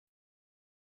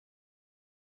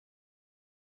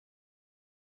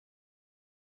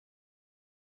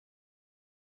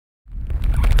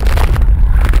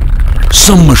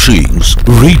Some machines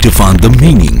redefine the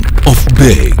meaning of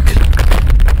big.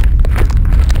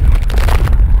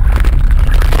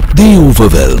 They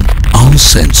overwhelm our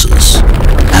senses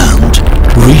and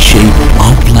reshape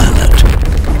our planet.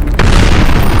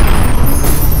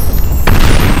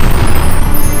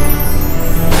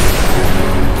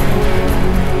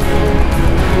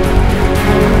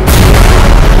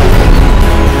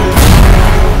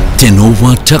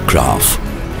 Tenova Takaraf,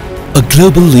 a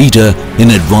global leader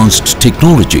in advanced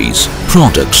technologies,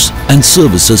 products and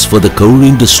services for the core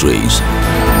industries.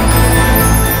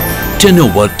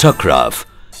 Tenova Takaraf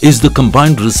is the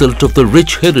combined result of the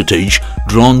rich heritage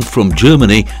drawn from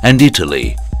Germany and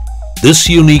Italy. This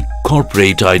unique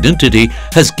corporate identity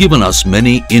has given us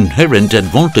many inherent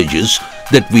advantages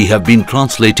that we have been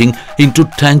translating into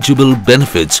tangible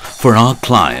benefits for our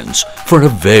clients for a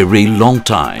very long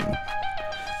time.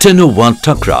 Tenova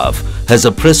Takaraf has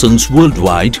a presence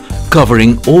worldwide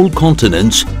covering all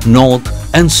continents, North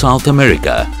and South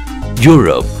America,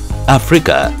 Europe,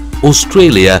 Africa,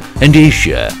 Australia and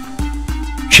Asia.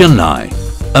 Chennai,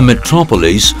 a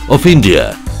metropolis of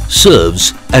India,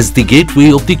 serves as the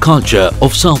gateway of the culture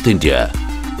of South India.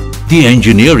 The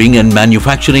engineering and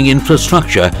manufacturing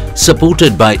infrastructure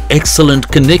supported by excellent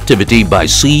connectivity by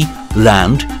sea,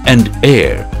 land and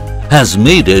air has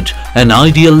made it an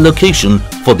ideal location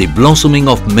for the blossoming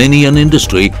of many an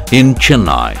industry in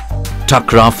Chennai.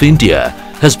 Takaraf India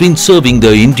has been serving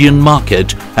the Indian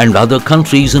market and other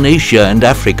countries in Asia and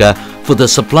Africa for the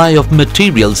supply of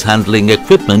materials handling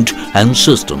equipment and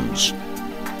systems.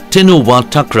 Tenova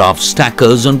Takaraf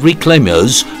stackers and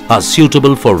reclaimers are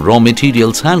suitable for raw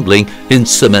materials handling in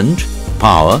cement,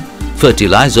 power,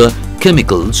 fertilizer,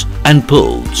 chemicals and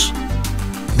poles.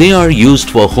 They are used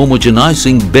for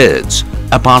homogenizing beds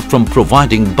apart from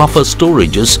providing buffer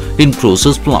storages in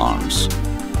process plants.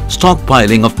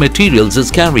 Stockpiling of materials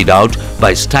is carried out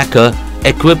by stacker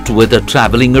equipped with a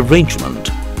traveling arrangement.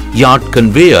 Yard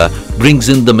conveyor brings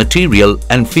in the material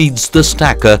and feeds the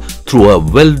stacker through a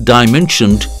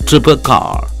well-dimensioned tripper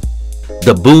car.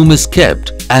 The boom is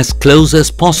kept as close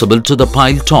as possible to the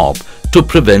pile top to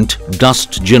prevent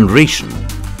dust generation.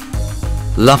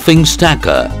 Luffing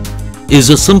stacker is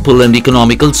a simple and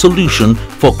economical solution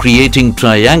for creating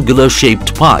triangular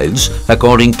shaped piles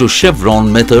according to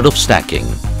chevron method of stacking.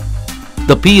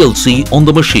 The PLC on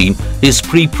the machine is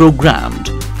pre-programmed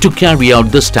to carry out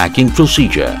the stacking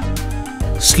procedure.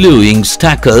 Slewing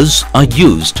stackers are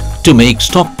used to make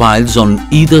stockpiles on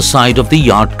either side of the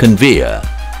yard conveyor.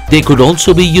 They could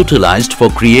also be utilized for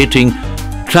creating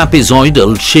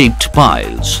trapezoidal shaped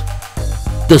piles.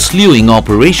 The slewing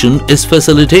operation is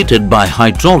facilitated by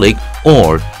hydraulic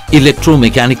or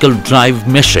electromechanical drive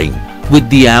meshing with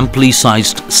the amply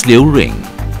sized slew ring.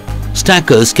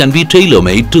 Stackers can be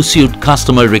tailor-made to suit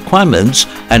customer requirements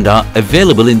and are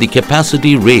available in the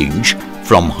capacity range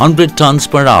from 100 tons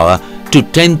per hour to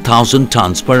 10,000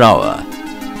 tons per hour.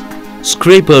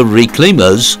 Scraper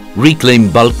reclaimers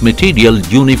reclaim bulk material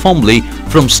uniformly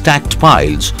from stacked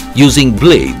piles using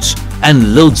blades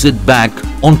and loads it back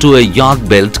onto a yard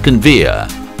belt conveyor.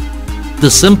 The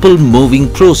simple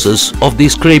moving process of the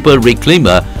scraper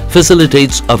reclaimer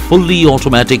facilitates a fully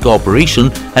automatic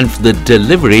operation and the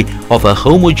delivery of a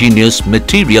homogeneous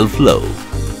material flow.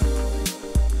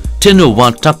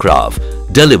 Tenova Takaraf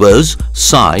delivers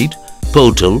side,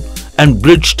 portal and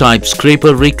bridge type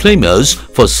scraper reclaimers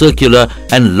for circular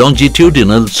and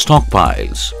longitudinal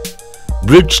stockpiles.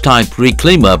 Bridge type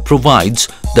reclaimer provides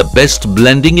the best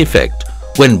blending effect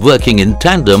when working in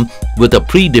tandem with a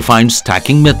predefined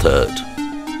stacking method.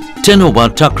 Tenova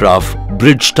Takaraf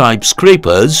bridge type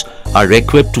scrapers are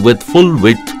equipped with full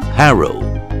width harrow.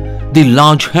 The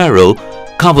large harrow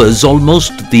covers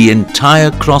almost the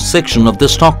entire cross section of the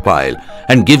stockpile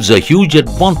and gives a huge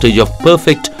advantage of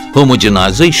perfect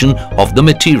homogenization of the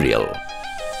material.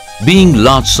 Being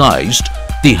large sized,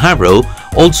 the harrow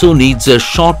also needs a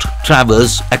short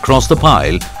traverse across the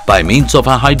pile by means of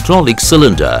a hydraulic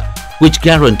cylinder, which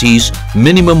guarantees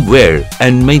minimum wear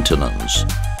and maintenance.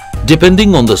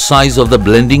 Depending on the size of the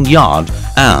blending yard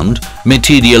and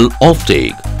material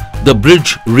offtake, the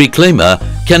bridge reclaimer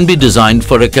can be designed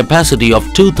for a capacity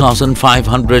of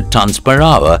 2,500 tons per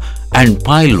hour and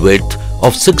pile width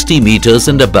of 60 meters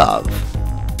and above.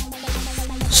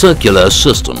 Circular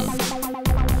system.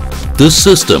 This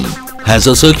system has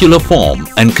a circular form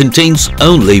and contains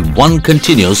only one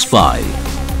continuous pile.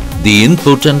 The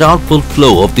input and output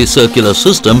flow of the circular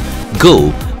system go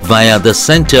via the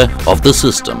center of the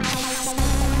system.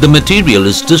 The material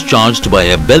is discharged by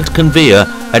a belt conveyor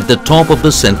at the top of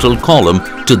the central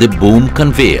column to the boom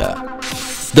conveyor.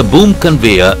 The boom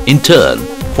conveyor in turn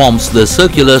forms the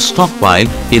circular stockpile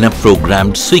in a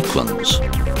programmed sequence.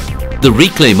 The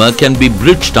reclaimer can be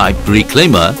bridge-type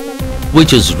reclaimer,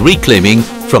 which is reclaiming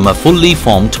from a fully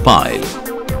formed pile.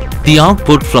 The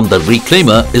output from the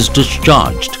reclaimer is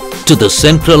discharged to the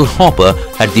central hopper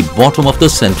at the bottom of the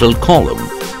central column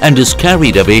and is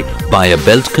carried away by a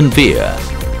belt conveyor.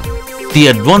 The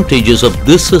advantages of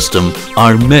this system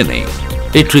are many.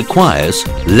 It requires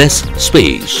less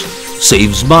space,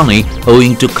 saves money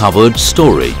owing to covered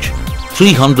storage,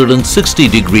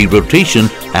 360-degree rotation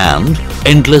and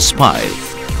endless pile,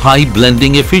 high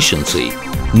blending efficiency,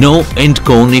 no end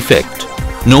cone effect,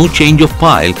 no change of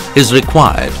pile is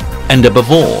required, and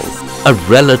above all, a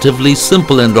relatively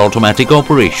simple and automatic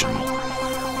operation.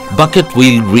 Bucket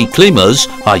wheel reclaimers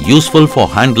are useful for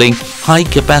handling high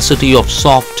capacity of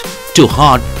soft to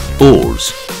hard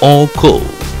ores or coal.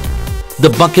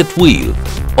 The bucket wheel,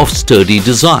 of sturdy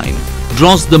design,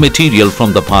 draws the material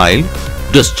from the pile,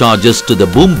 discharges to the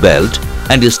boom belt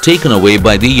and is taken away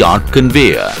by the yard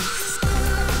conveyor.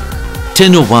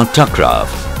 Tenova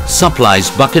Takaraf supplies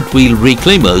bucket wheel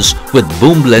reclaimers with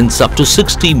boom lengths up to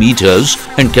 60 meters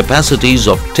and capacities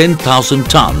of 10,000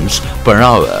 tons per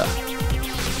hour.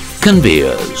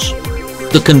 Conveyors.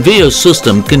 The conveyor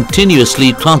system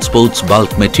continuously transports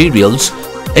bulk materials,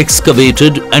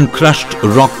 excavated and crushed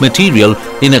rock material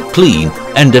in a clean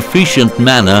and efficient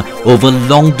manner over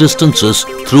long distances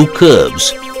through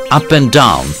curves, up and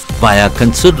down via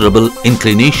considerable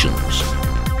inclinations.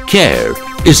 Care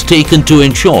is taken to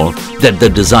ensure that the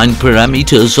design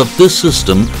parameters of this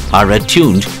system are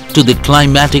attuned to the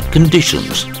climatic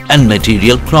conditions and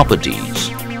material properties.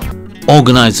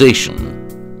 Organization.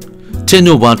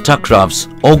 Tenova Takaraf's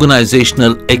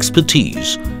organizational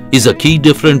expertise is a key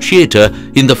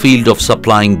differentiator in the field of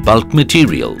supplying bulk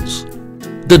materials.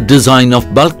 The design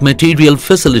of bulk material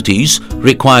facilities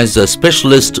requires a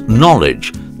specialist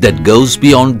knowledge that goes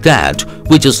beyond that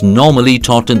which is normally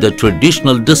taught in the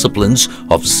traditional disciplines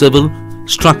of civil,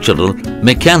 structural,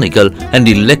 mechanical and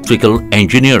electrical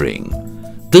engineering.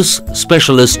 This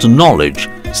specialist knowledge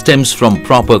stems from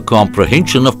proper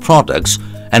comprehension of products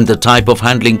and the type of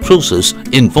handling process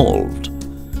involved.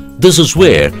 This is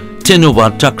where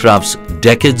Tenova Takaraf's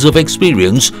decades of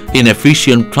experience in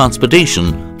efficient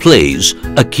transportation plays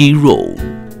a key role.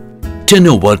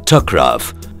 Tenova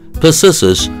Takaraf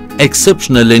possesses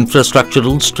exceptional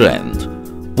infrastructural strength.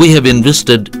 We have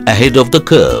invested ahead of the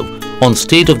curve on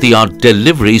state-of-the-art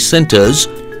delivery centers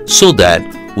so that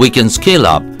we can scale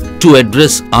up to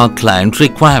address our client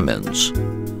requirements.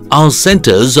 Our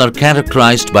centers are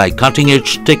characterized by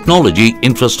cutting-edge technology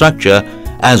infrastructure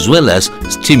as well as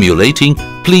stimulating,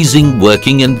 pleasing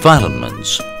working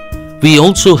environments. We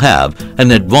also have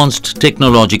an advanced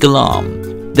technological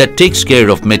arm that takes care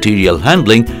of material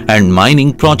handling and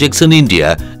mining projects in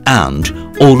India and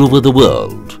all over the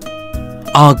world.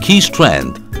 Our key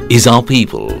strength is our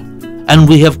people, and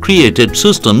we have created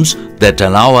systems that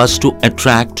allow us to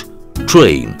attract,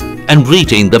 train and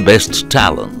retain the best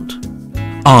talent.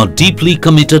 Our deeply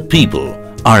committed people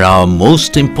are our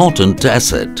most important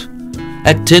asset.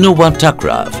 At Tenova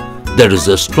Takaraf, there is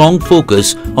a strong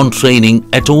focus on training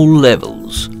at all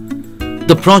levels.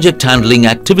 The project handling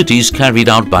activities carried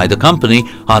out by the company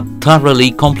are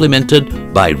thoroughly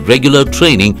complemented by regular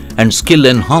training and skill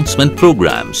enhancement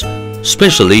programs,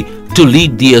 especially to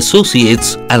lead the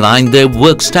associates align their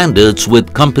work standards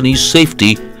with company's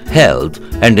safety, health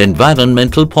and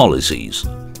environmental policies.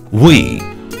 We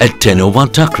at Tenova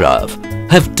Takaraf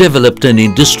have developed an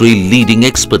industry-leading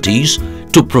expertise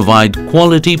to provide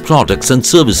quality products and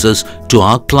services to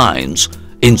our clients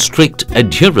in strict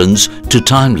adherence to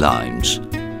timelines.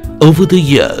 Over the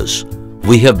years,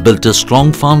 we have built a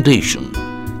strong foundation,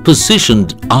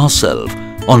 positioned ourselves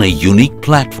on a unique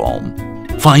platform,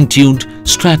 fine-tuned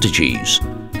strategies,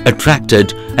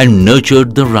 attracted and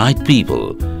nurtured the right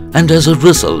people, and as a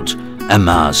result,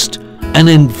 amassed an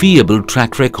enviable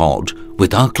track record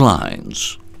with our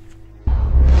clients.